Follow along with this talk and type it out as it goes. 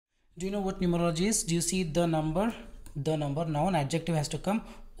Do you know what numerology is? Do you see the number? The number, noun, adjective has to come.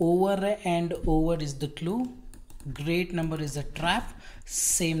 Over and over is the clue. Great number is the trap.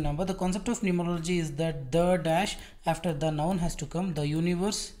 Same number. The concept of numerology is that the dash after the noun has to come. The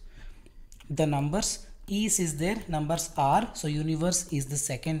universe, the numbers. Is there, numbers are, so universe is the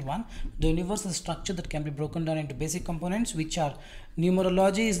second one. The universe is a structure that can be broken down into basic components, which are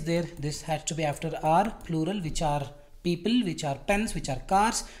numerology is there. This has to be after R, plural, which are people, which are pens, which are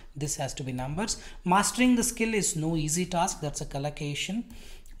cars. This has to be numbers. Mastering the skill is no easy task. That's a collocation.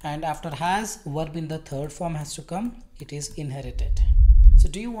 And after has, verb in the third form has to come. It is inherited. So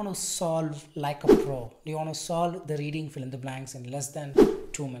do you want to solve like a pro? Do you want to solve the reading fill in the blanks in less than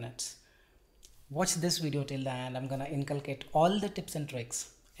 2 minutes? Watch this video till the end. I'm gonna inculcate all the tips and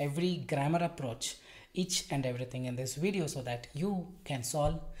tricks, every grammar approach, each and everything in this video so that you can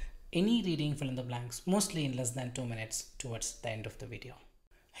solve any reading fill in the blanks mostly in less than 2 minutes towards the end of the video.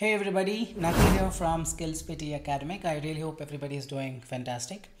 Hey everybody, Nakul here from Skills PTE Academic. I really hope everybody is doing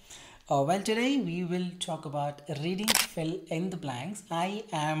fantastic. Well, today we will talk about reading fill in the blanks. I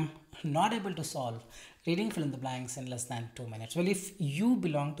am not able to solve reading fill in the blanks in less than 2 minutes. Well, if you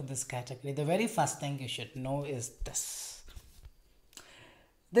belong to this category, the very first thing you should know is this.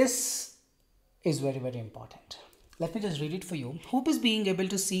 This is very, very important. Let me just read it for you. Hope is being able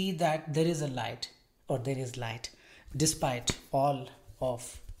to see that there is a light, or there is light despite all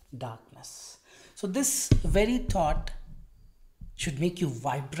of darkness. So this very thought should make you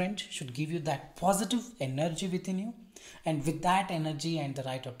vibrant, should give you that positive energy within you. And with that energy and the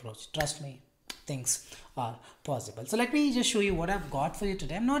right approach, trust me, things are possible. So let me just show you what I've got for you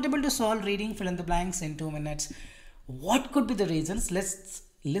today. I'm not able to solve reading fill in the blanks in 2 minutes. What could be the reasons? Let's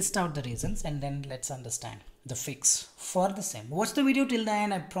list out the reasons and then let's understand the fix for the same. Watch the video till the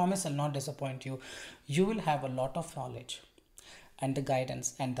end. I promise I'll not disappoint you. You will have a lot of knowledge and the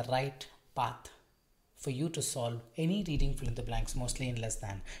guidance and the right path for you to solve any reading fill in the blanks mostly in less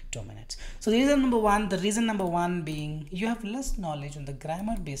than 2 minutes. So the reason number one being you have less knowledge on the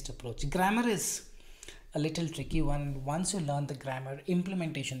grammar based approach. Grammar is a little tricky one. Once you learn the grammar,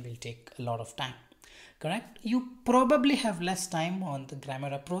 implementation will take a lot of time. Correct? You probably have less time on the grammar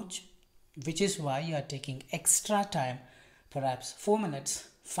approach, which is why you are taking extra time, perhaps 4 minutes,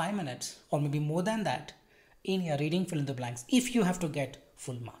 5 minutes, or maybe more than that in your reading fill in the blanks if you have to get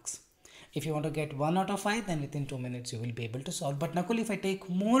full marks. If you want to get 1 out of 5, then within 2 minutes you will be able to solve. But Nakul, if I take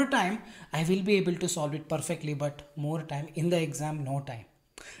more time, I will be able to solve it perfectly, but more time in the exam, no time.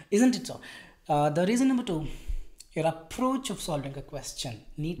 Isn't it so? The reason number 2, your approach of solving a question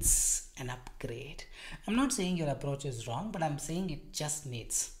needs an upgrade. I'm not saying your approach is wrong, but I'm saying it just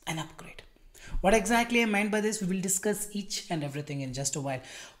needs an upgrade. What exactly I meant by this, we will discuss each and everything in just a while.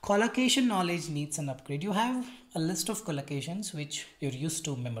 Collocation knowledge needs an upgrade. You have a list of collocations which you're used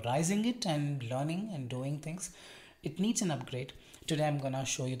to memorizing it and learning and doing things. It needs an upgrade. Today I'm gonna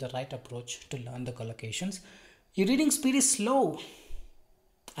show you the right approach to learn the collocations. Your reading speed is slow.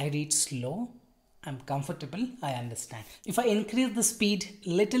 I read slow. I'm comfortable. I understand. If I increase the speed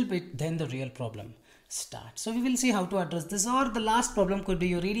little bit, then the real problem start. So we will see how to address this. Or the last problem could be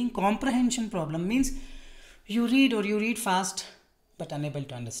your reading comprehension problem, means you read fast but unable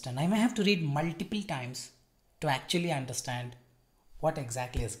to understand. I may have to read multiple times to actually understand what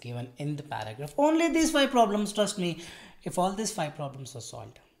exactly is given in the paragraph. Only these 5 problems, trust me, if all these 5 problems are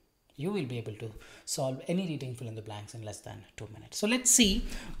solved, you will be able to solve any reading fill in the blanks in less than 2 minutes. So let's see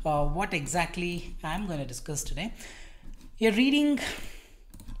what exactly I'm going to discuss today. Your reading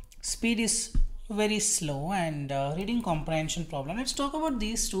speed is very slow and reading comprehension problem. Let's talk about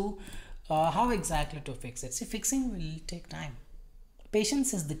these two, how exactly to fix it. See, fixing will take time.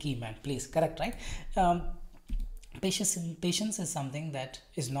 Patience is the key, man. Please, correct, right? Patience is something that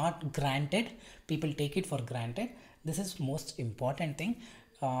is not granted. People take it for granted. This is most important thing.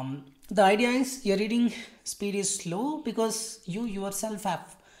 The idea is your reading speed is slow because you yourself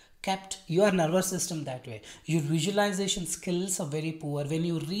have kept your nervous system that way. Your visualization skills are very poor. When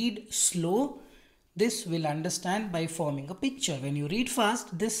you read slow, this will understand by forming a picture. When you read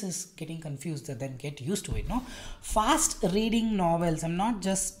fast, this is getting confused, then get used to it. No, fast reading novels. I'm not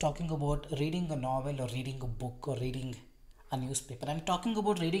just talking about reading a novel or reading a book or reading a newspaper. I'm talking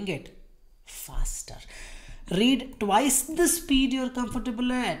about reading it faster. Read twice the speed you're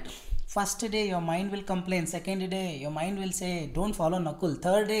comfortable at. First day, your mind will complain. Second day, your mind will say, don't follow Nakul.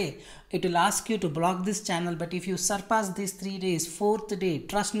 Third day, it will ask you to block this channel. But if you surpass these 3 days, fourth day,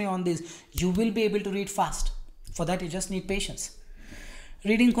 trust me on this, you will be able to read fast. For that, you just need patience.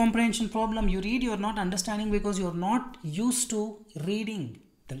 Reading comprehension problem. You read, you're not understanding because you're not used to reading.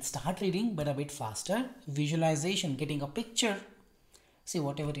 Then start reading, but a bit faster. Visualization, getting a picture. See,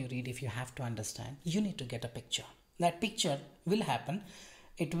 whatever you read, if you have to understand, you need to get a picture. That picture will happen.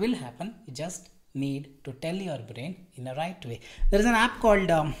 It will happen. You just need to tell your brain in a right way. There is an app called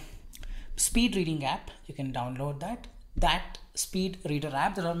speed reading app. You can download that speed reader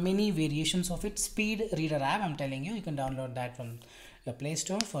app. There are many variations of it. Speed reader app, I'm telling you, you can download that from your Play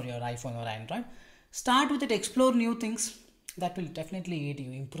Store for your iPhone or Android. Start with it, explore new things. That will definitely aid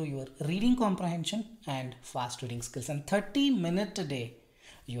you, improve your reading comprehension and fast reading skills. And 30 minutes a day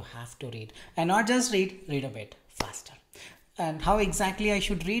you have to read, and not just read a bit faster. And how exactly I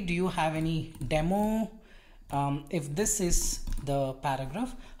should read? Do you have any demo? If this is the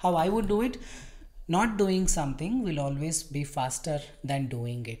paragraph, how I would do it? Not doing something will always be faster than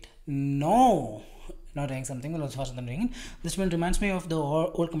doing it. No, not doing something will always faster than doing it. This one reminds me of the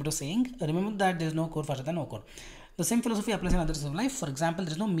old computer saying, remember that there is no code faster than no code. The same philosophy applies in other areas of life. For example,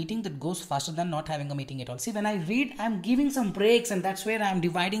 there is no meeting that goes faster than not having a meeting at all. See, when I read, I'm giving some breaks, and that's where I'm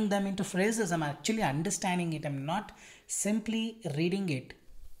dividing them into phrases. I'm actually understanding it. I'm not simply reading it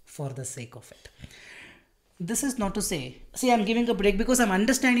for the sake of it. This is not to say, see, I'm giving a break because I'm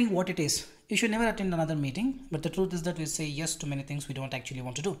understanding what it is. You should never attend another meeting, but the truth is that we say yes to many things we don't actually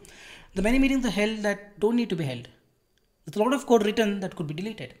want to do. The many meetings are held that don't need to be held. There's a lot of code written that could be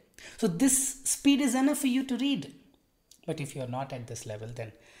deleted. So this speed is enough for you to read. But if you're not at this level,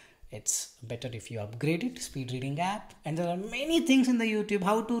 then it's better if you upgrade it, speed reading app. And there are many things in the YouTube,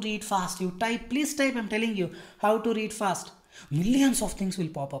 how to read fast. You type, please type, I'm telling you, how to read fast. Millions of things will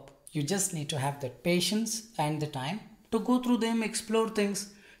pop up. You just need to have the patience and the time to go through them, explore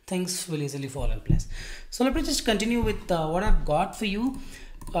things. Things will easily fall in place. So let me just continue with what I've got for you.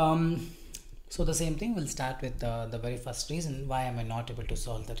 So the same thing, we'll start with the very first reason why am I not able to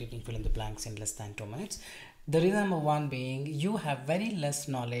solve the reading fill in the blanks in less than 2 minutes. The reason number one being you have very less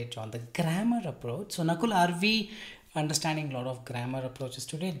knowledge on the grammar approach. So Nakul, are we understanding a lot of grammar approaches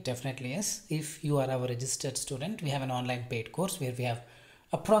today? Definitely yes. If you are our registered student, we have an online paid course where we have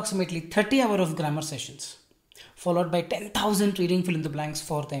approximately 30 hours of grammar sessions, followed by 10,000 reading fill in the blanks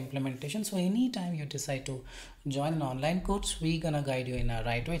for the implementation. So anytime you decide to join an online course, we're gonna guide you in a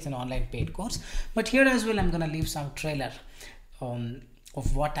right way. It's an online paid course, but here as well I'm gonna leave some trailer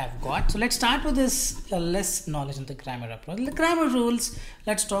of what I've got. So let's start with this less knowledge on the grammar approach. The grammar rules,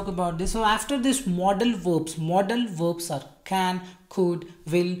 let's talk about this. So after this, modal verbs are can, could,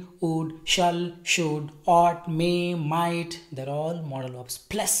 will, would, shall, should, ought, may, might. They're all modal verbs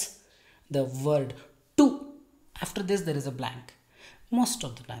plus the word to. After this there is a blank. Most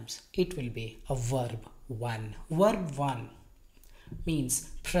of the times it will be a verb one. Verb one means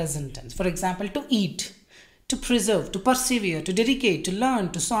present tense. For example, to eat, to preserve, to persevere, to dedicate, to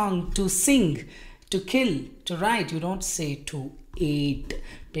learn, to song, to sing, to kill, to write. You don't say to eat.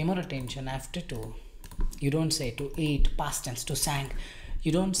 Pay more attention after to. You don't say to eat, past tense, to sang.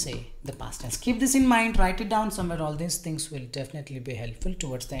 You don't say the past tense. Keep this in mind, write it down somewhere. All these things will definitely be helpful.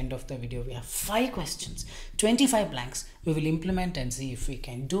 Towards the end of the video, we have 5 questions, 25 blanks. We will implement and see if we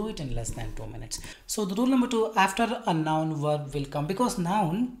can do it in less than 2 minutes. So the rule number 2, after a noun, verb will come, because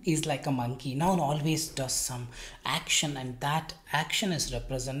noun is like a monkey. Noun always does some action, and that action is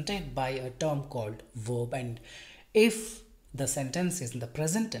represented by a term called verb. And if the sentence is in the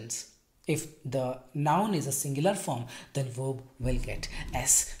present tense, if the noun is a singular form, then verb will get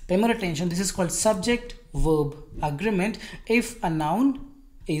S. Pay more attention. This is called subject verb agreement. If a noun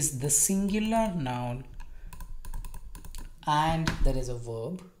is the singular noun and there is a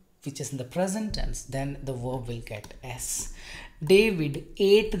verb which is in the present tense, then the verb will get S. David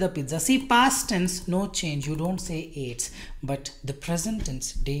ate the pizza. See, past tense, no change. You don't say ate, but the present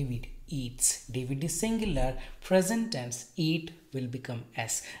tense, David eats. David is singular. Present tense, eat will become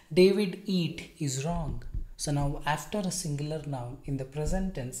S. David eat is wrong. So now after a singular noun in the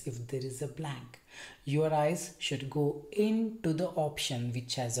present tense, if there is a blank, your eyes should go into the option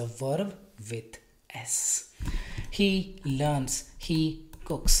which has a verb with S. He learns. He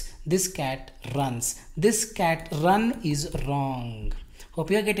cooks. This cat runs. This cat run is wrong. Hope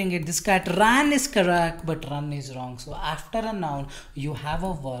you are getting it. This cat ran is correct, but run is wrong. So after a noun, you have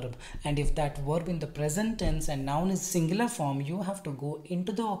a verb. And if that verb in the present tense and noun is singular form, you have to go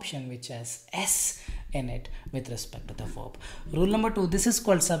into the option which has S in it with respect to the verb. Rule number 2, this is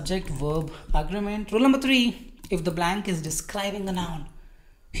called subject verb agreement. Rule number 3, if the blank is describing a noun,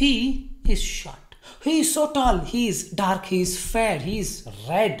 he is short. He is so tall. He is dark. He is fair. He is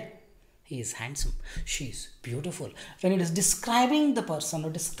red. He is handsome. She is beautiful. When it is describing the person or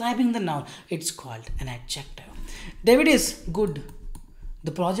describing the noun, it's called an adjective. David is good.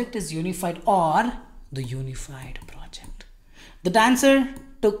 The project is unified, or the unified project. The dancer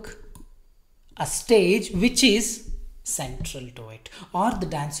took a stage which is central to it, or the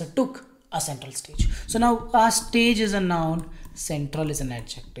dancer took a central stage. So now our stage is a noun, central is an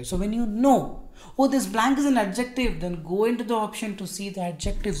adjective. So when you know, oh, this blank is an adjective, then go into the option to see the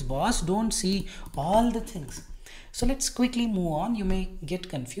adjectives, boss. Don't see all the things. So let's quickly move on. You may get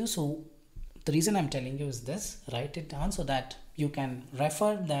confused. So the reason I'm telling you is this: write it down so that you can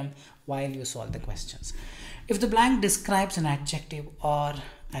refer them while you solve the questions. If the blank describes an adjective or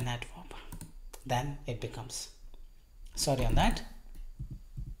an adverb, then it becomes, sorry on that.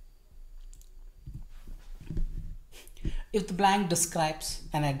 If the blank describes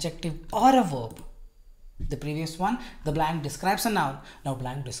an adjective or a verb, the previous one, the blank describes a noun, now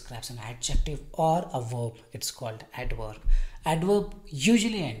blank describes an adjective or a verb, it's called adverb. Adverb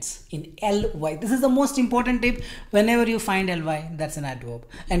usually ends in ly. This is the most important tip. Whenever you find ly, that's an adverb.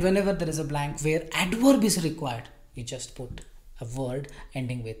 And whenever there is a blank where adverb is required, you just put a word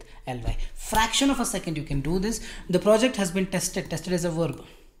ending with ly. Fraction of a second you can do this. The project has been tested. Tested is a verb.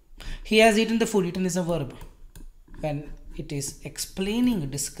 He has eaten the food. Eaten is a verb. When it is explaining,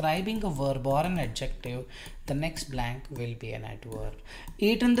 describing a verb or an adjective, the next blank will be an adverb.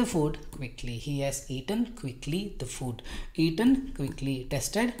 Eaten the food quickly. He has eaten quickly the food. Eaten quickly.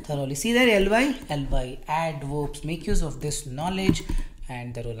 Tested thoroughly. See there, ly, adverbs. Make use of this knowledge.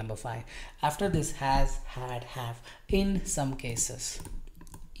 And the rule number 5. After this, has, had, have. In some cases,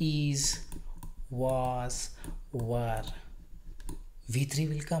 is, was, were. V3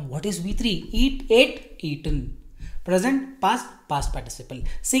 will come. What is V3? Eat, ate, eaten. Present, past, past participle.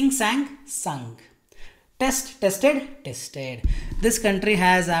 Sing, sang, sung. Test, tested, tested. This country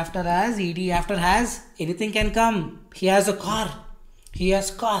has, after has, ed, after has, anything can come. He has a car. He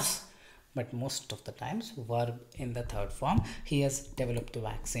has cars. But most of the times, verb in the third form. He has developed the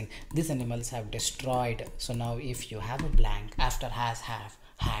vaccine. These animals have destroyed. So now if you have a blank, after has, have,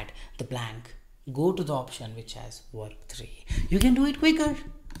 had, the blank, go to the option which has verb 3. You can do it quicker.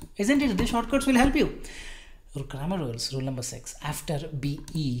 Isn't it? The shortcuts will help you. Grammar rules. Rule number 6. After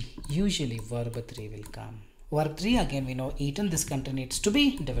be, usually verb 3 will come. Verb 3, again we know, eaten. This country needs to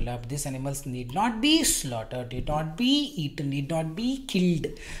be developed. These animals need not be slaughtered, need not be eaten, need not be killed.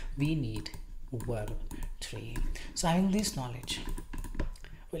 We need verb 3. So having this knowledge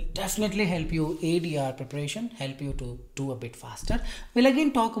will definitely help you aid your preparation, help you to do a bit faster. We'll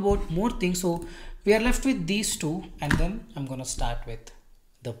again talk about more things. So we are left with these two, and then I'm going to start with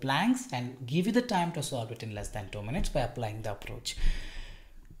the blanks and give you the time to solve it in less than 2 minutes by applying the approach.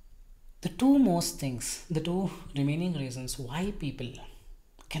 The two most things, the two remaining reasons why people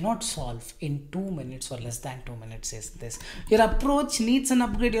cannot solve in 2 minutes or less than 2 minutes is this: your approach needs an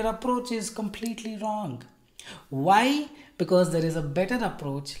upgrade. Your approach is completely wrong. Why? Because there is a better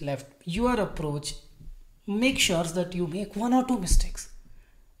approach left. Your approach makes sure that you make 1 or 2 mistakes.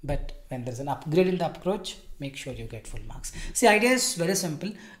 But when there's an upgrade in the approach, make sure you get full marks. See, idea is very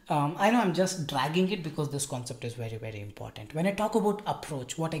simple. I know I'm just dragging it because this concept is very, very important. When I talk about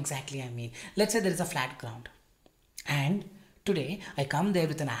approach, what exactly I mean? Let's say there is a flat ground. And today I come there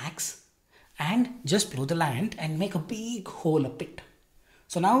with an axe and just plow the land and make a big hole, a pit.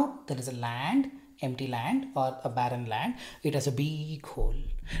 So now there is a land, empty land or a barren land. It has a big hole.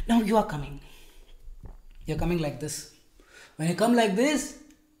 Now you are coming. You're coming like this. When you come like this,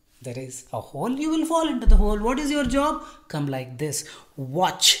 there is a hole, you will fall into the hole. What is your job? Come like this.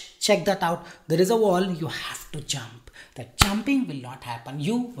 Watch. Check that out. There is a wall. You have to jump. That jumping will not happen.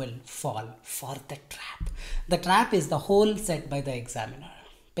 You will fall for the trap. The trap is the hole set by the examiner,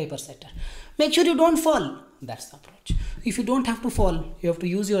 paper setter. Make sure you don't fall. That's the approach. If you don't have to fall, you have to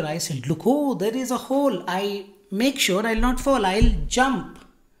use your eyes and look. Oh, there is a hole. I make sure I'll not fall. I'll jump.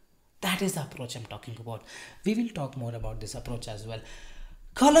 That is the approach I'm talking about. We will talk more about this approach as well.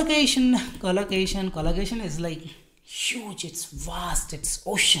 Collocation is like huge, it's vast, it's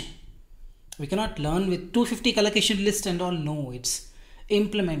ocean. We cannot learn with 250 collocation list and all. No, it's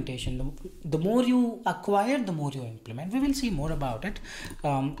implementation. The more you acquire, the more you implement. We will see more about it.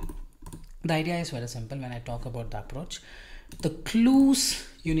 The idea is very simple. When I talk about the approach, the clues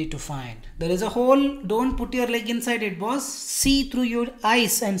you need to find. There is a hole. Don't put your leg inside it, boss. See through your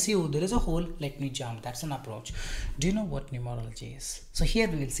eyes and see, oh, there is a hole. Let me jump. That's an approach. Do you know what numerology is? So here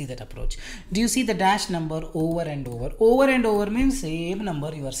we will see that approach. Do you see the dash number over and over? Over and over means same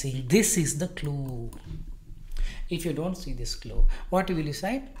number you are seeing. This is the clue. If you don't see this clue, what will you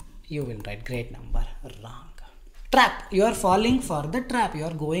say? You will write great number. Wrong. Trap. You are falling for the trap. You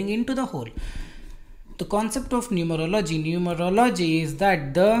are going into the hole. The concept of numerology is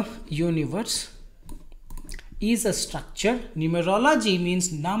that the universe is a structure. Numerology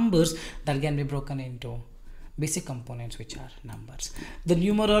means numbers that can be broken into basic components which are numbers. The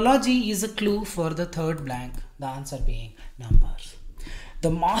numerology is a clue for the third blank, the answer being numbers.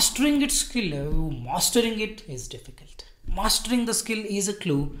 The mastering it skill, mastering it is difficult. Mastering the skill is a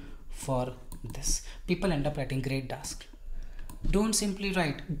clue for this. People end up writing great task. Don't simply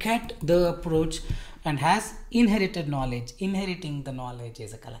write, get the approach and has inherited knowledge. Inheriting the knowledge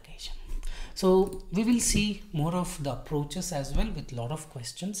is a collocation. So we will see more of the approaches as well with lot of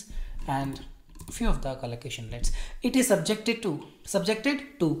questions and few of the collocation. Let's. It is subjected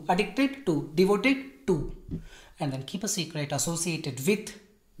to, addicted to, devoted to, and then keep a secret, associated with.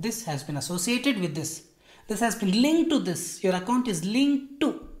 This has been associated with this. This has been linked to this. Your account is linked to.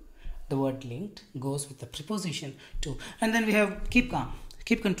 The word linked goes with the preposition to. And then we have keep calm,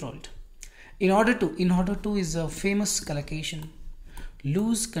 keep controlled. In order to is a famous collocation.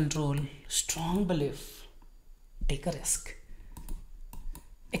 Lose control, strong belief, take a risk.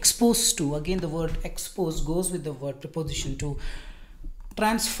 Exposed to, again the word expose goes with the word preposition to.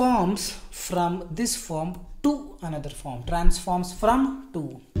 Transforms from this form to another form. Transforms from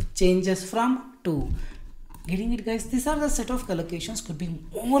to. Changes from to. Getting it, guys? These are the set of collocations. Could be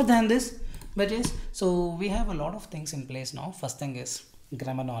more than this, but yes. So we have a lot of things in place now. First thing is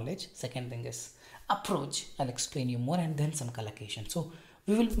grammar knowledge. Second thing is approach. I'll explain you more, and then some collocation. So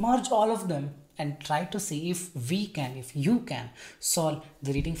we will merge all of them and try to see if we can, if you can solve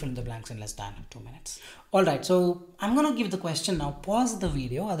the reading fill in the blanks in less than 2 minutes. All right, so I'm gonna give the question now. Pause the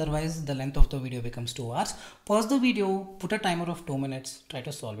video, otherwise the length of the video becomes 2 hours. Pause the video, put a timer of 2 minutes, try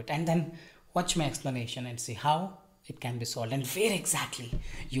to solve it, and then watch my explanation and see how it can be solved and where exactly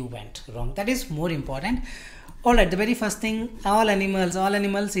you went wrong. That is more important. All right, the very first thing, all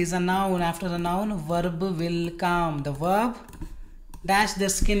animals is a noun. After the noun, verb will come. The verb dash their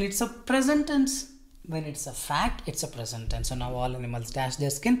skin, it's a present tense. When it's a fact, it's a present tense. So now all animals dash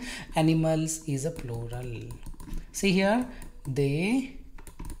their skin. Animals is a plural. See here, they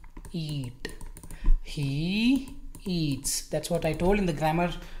eat. He eats. That's what I told in the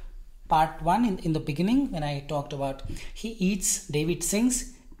grammar part 1 in the beginning when I talked about he eats, David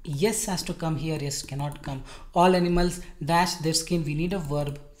sings. Yes has to come here, yes cannot come. All animals dash their skin. We need a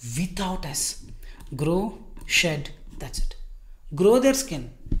verb without s. Grow, shed, that's it. Grow their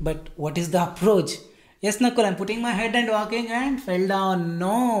skin. But what is the approach? Yes, Nakul, I'm putting my head and walking and fell down.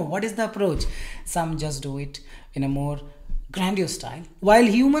 No, what is the approach? Some just do it in a more grandiose style. While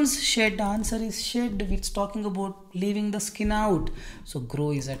humans shed, the answer is shed. It's talking about leaving the skin out. So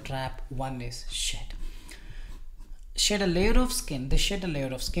grow is a trap. One is shed. Shed a layer of skin. They shed a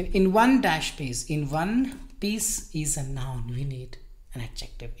layer of skin. In one dash piece. In one piece is a noun. We need an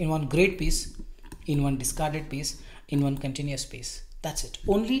adjective. In one great piece. In one discarded piece. In one continuous piece. That's it.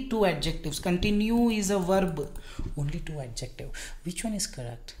 Only 2 adjectives. Continue is a verb. Only 2 adjectives. Which one is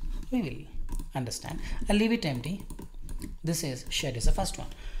correct? We will understand. I'll leave it empty. This is shed is the first one.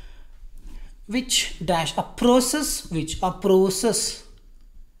 Which dash? A process. Which? A process.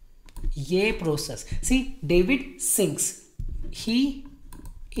 A process. See, David sings. He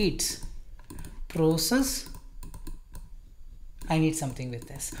eats. Process. I need something with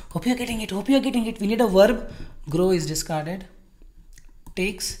this. Hope you're getting it. Hope you're getting it. We need a verb. Grow is discarded.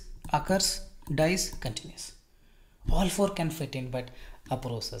 Takes, occurs, dies, continues. All 4 can fit in, but a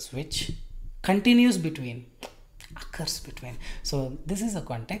process which continues between, occurs between. So this is a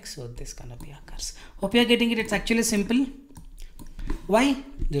context, so this gonna be occurs. Hope you are getting it. It's actually simple. Why?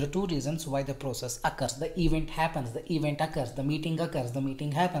 There are 2 reasons why the process occurs. The event happens, the event occurs, the meeting occurs, the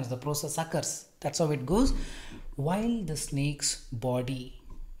meeting happens, the process occurs. That's how it goes. While the snake's body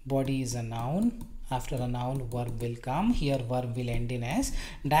is a noun. After a noun, verb will come. Here verb will end in s.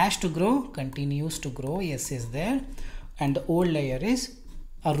 Dash to grow, continues to grow. Yes is there. And the old layer is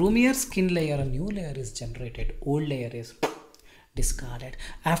a roomier skin layer. A new layer is generated. Old layer is discarded.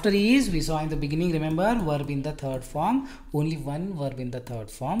 After is, we saw in the beginning, remember, verb in the third form. Only one verb in the third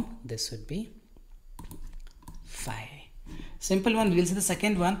form. This would be 5. Simple one. We'll see the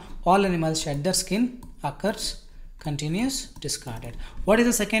second one. All animals shed their skin. Occurs. Continuous, discarded. What is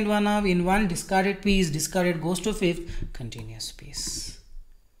the second one of? In one discarded piece, discarded goes to 5th, continuous piece.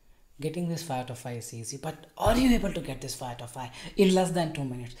 Getting this 5 out of 5 is easy, but are you able to get this 5 out of 5 in less than 2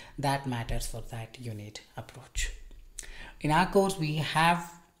 minutes? That matters. For that you need approach. In our course, we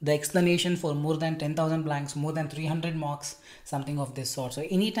have the explanation for more than 10,000 blanks, more than 300 marks, something of this sort. So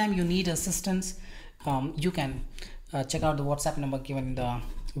anytime you need assistance, you can check out the WhatsApp number given in the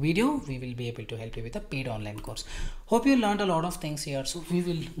video. We will be able to help you with a paid online course. Hope you learned a lot of things here. So we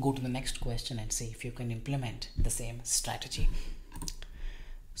will go to the next question and see if you can implement the same strategy.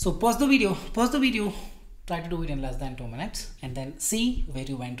 So pause the video, Try to do it in less than 2 minutes and then see where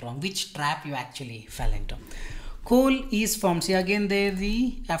you went wrong, which trap you actually fell into. Coal is formed. See again there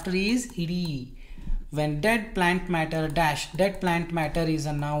the after is ed. When dead plant matter dash, dead plant matter is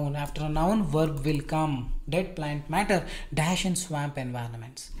a noun. After a noun, verb will come. Dead plant matter dash in swamp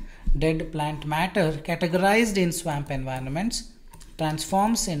environments. Dead plant matter categorized in swamp environments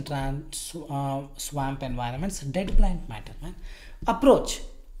transforms in swamp environments. Dead plant matter, man. Approach.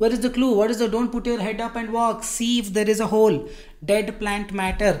 Where is the clue? What is the don't put your head up and walk? See if there is a hole. Dead plant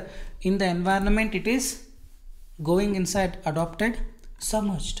matter in the environment, it is going inside, adopted,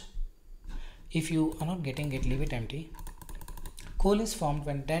 submerged. If you are not getting it, leave it empty. Coal is formed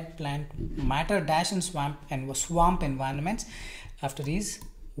when dead plant matter dash in swamp environments. After is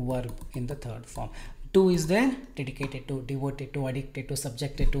verb in the third form. To is there, dedicated to, devoted to, addicted to,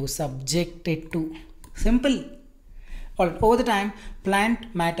 subjected to. Simple. Alright, over the time,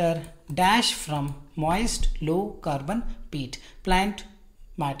 plant matter dash from moist, low carbon, peat. Plant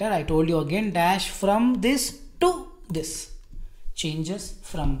matter, I told you again, dash from this to this. Changes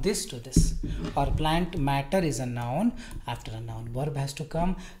from this to this. Or plant matter is a noun. After a noun, verb has to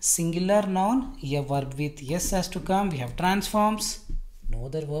come. Singular noun, a verb with yes has to come. We have transforms. No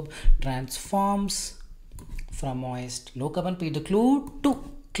other verb. Transforms from moist, low carbon, peat. The clue to.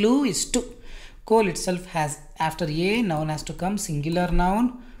 Clue is to. Coal itself has after a noun has to come. Singular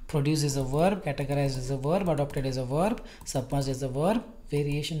noun. Produce is a verb. Categorized is a verb. Adopted is a verb. Submerged is a verb.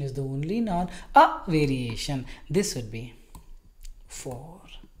 Variation is the only noun. A variation. This would be 4.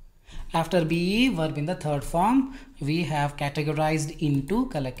 After be, verb in the third form, we have categorized into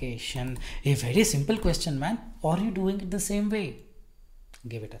collocation. A very simple question, man. Are you doing it the same way?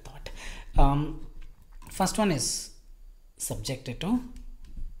 Give it a thought. First one is subjected to.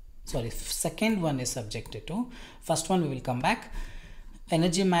 Sorry, second one is subjected to. First one we will come back.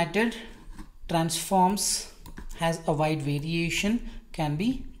 Energy matter transforms, has a wide variation, can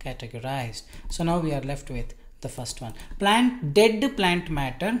be categorized. So now we are left with the first one. Dead plant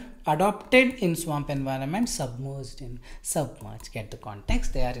matter adopted in swamp environment, submerged. Get the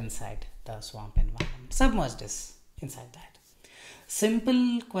context, they are inside the swamp environment. Submerged is inside that.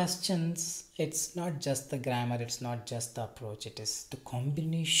 Simple questions, it's not just the grammar, it's not just the approach, it is the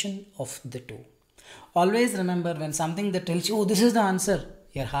combination of the two. Always remember, when something that tells you, oh, this is the answer,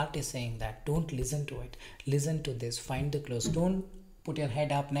 your heart is saying that. Don't listen to it. Listen to this. Find the clues. Don't put your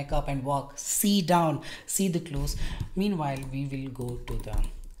head up, neck up and walk. See down. See the clues. Meanwhile, we will go to the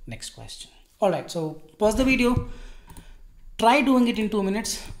next question. Alright, so pause the video. Try doing it in 2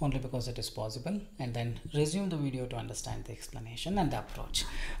 minutes only because it is possible, and then resume the video to understand the explanation and the approach.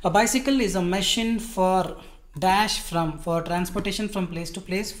 A bicycle is a machine for transportation from place to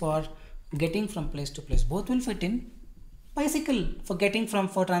place, for getting from place to place. Both will fit in. Bicycle for getting from,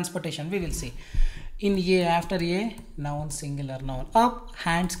 for transportation, we will see. In a, after a, noun, singular noun. Up,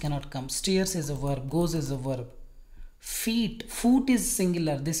 hands cannot come. Steers is a verb, goes is a verb. Foot is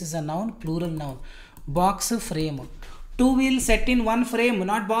singular, this is a noun, plural noun. Box, frame. Two wheels set in one frame,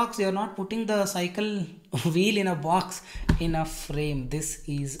 not box. You are not putting the cycle wheel in a box, in a frame. This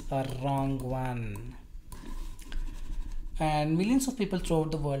is a wrong one. And millions of people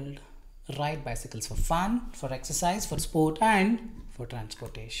throughout the world ride bicycles for fun, for exercise, for sport, and for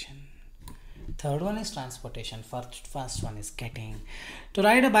transportation. Third one is transportation. First one is getting. To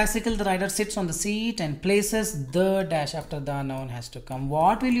ride a bicycle, the rider sits on the seat and places the dash after the noun has to come.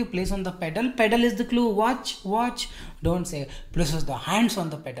 What will you place on the pedal? Pedal is the clue. Watch. Don't say places the hands on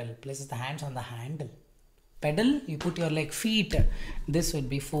the pedal. Places the hands on the handle. Pedal, you put your like feet. This would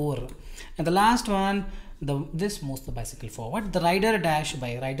be 4. And the last one, this moves the bicycle forward. The rider dash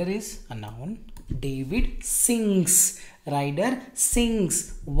by. Rider is a noun. David sings. Rider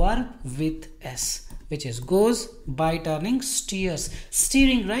sings. Verb with S, which is goes by turning, steers.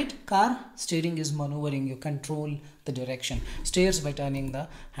 Steering, right? Car steering is maneuvering. You control the direction. Steers by turning the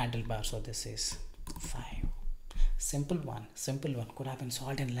handlebar. So this is 5. Simple one. Could have been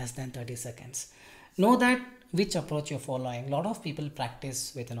solved in less than 30 seconds. Know that which approach you're following. A lot of people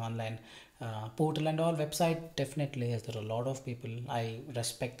practice with an online portal and all website. Definitely, yes, there are a lot of people. I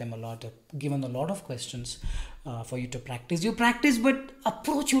respect them a lot. They've given a lot of questions for you to practice. You practice, but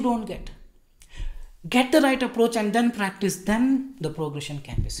approach you don't get. Get the right approach and then practice. Then the progression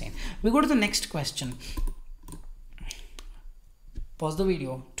can be seen. We go to the next question. Pause the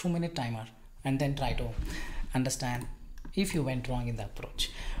video, 2-minute timer, and then try to understand if you went wrong in the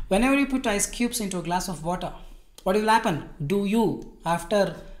approach. Whenever you put ice cubes into a glass of water, what will happen? Do you,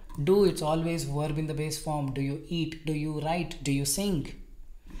 after do, it's always verb in the base form. Do you eat? Do you write? Do you sing?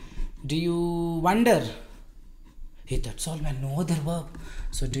 Do you wonder? Hey, that's all, man. No other verb.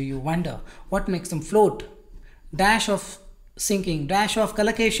 So do you wonder what makes them float? Dash of sinking, dash of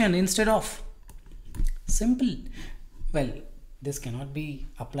collocation instead of. Simple. Well, this cannot be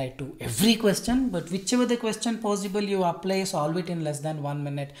applied to every question, but whichever the question possible you apply, solve it in less than 1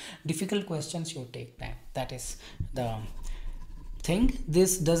 minute. Difficult questions you take time. That is the thing.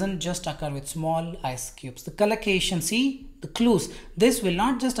 This doesn't just occur with small ice cubes. The collocation, see the clues. This will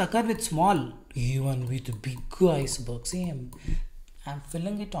not just occur with small, even with big icebergs. See, I'm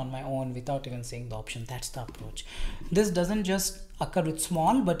filling it on my own without even saying the option. That's the approach. This doesn't just occur with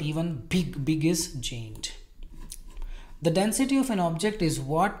small, but even big is giant. The density of an object is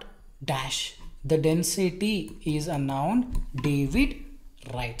what dash. The density is a noun. David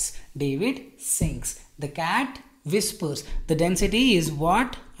writes. David sings. The cat whispers. The density is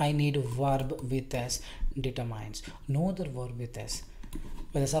what? I need a verb with s. Determines. No other verb with s.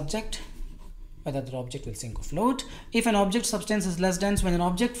 With the subject, whether the object will sink or float. If an object substance is less dense, when an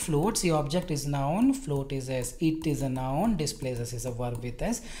object floats, the object is noun, float is s, it is a noun, displaces is a verb with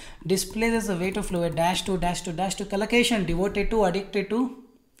s. Displaces a way to flow, a dash to, collocation, devoted to, addicted to,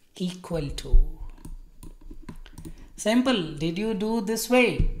 equal to. Simple. Did you do this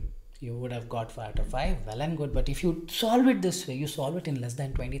way? You would have got 5 out of 5. Well and good. But if you solve it this way, you solve it in less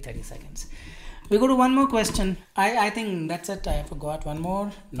than 20-30 seconds. We go to one more question. I think that's it. I forgot one more.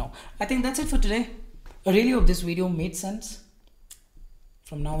 No, I think that's it for today. I really hope this video made sense.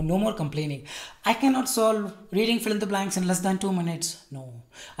 From now, no more complaining. I cannot solve reading fill in the blanks in less than 2 minutes. No,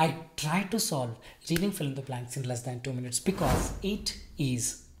 I tried to solve reading fill in the blanks in less than 2 minutes because it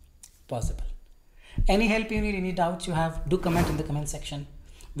is possible. Any help you need, any doubts you have, do comment in the comment section.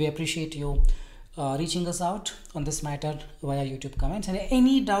 We appreciate you reaching us out on this matter via YouTube comments. And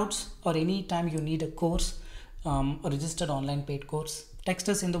any doubts or any time you need a course, a registered online paid course, text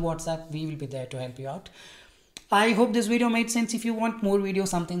us in the WhatsApp. We will be there to help you out. I hope this video made sense. If you want more videos,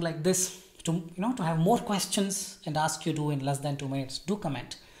 something like this, to have more questions and ask you to in less than 2 minutes, do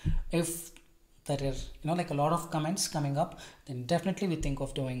comment. If there are like a lot of comments coming up, then definitely we think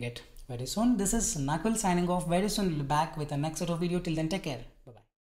of doing it very soon. This is Nakul signing off. Very soon we'll be back with the next set of video. Till then, take care.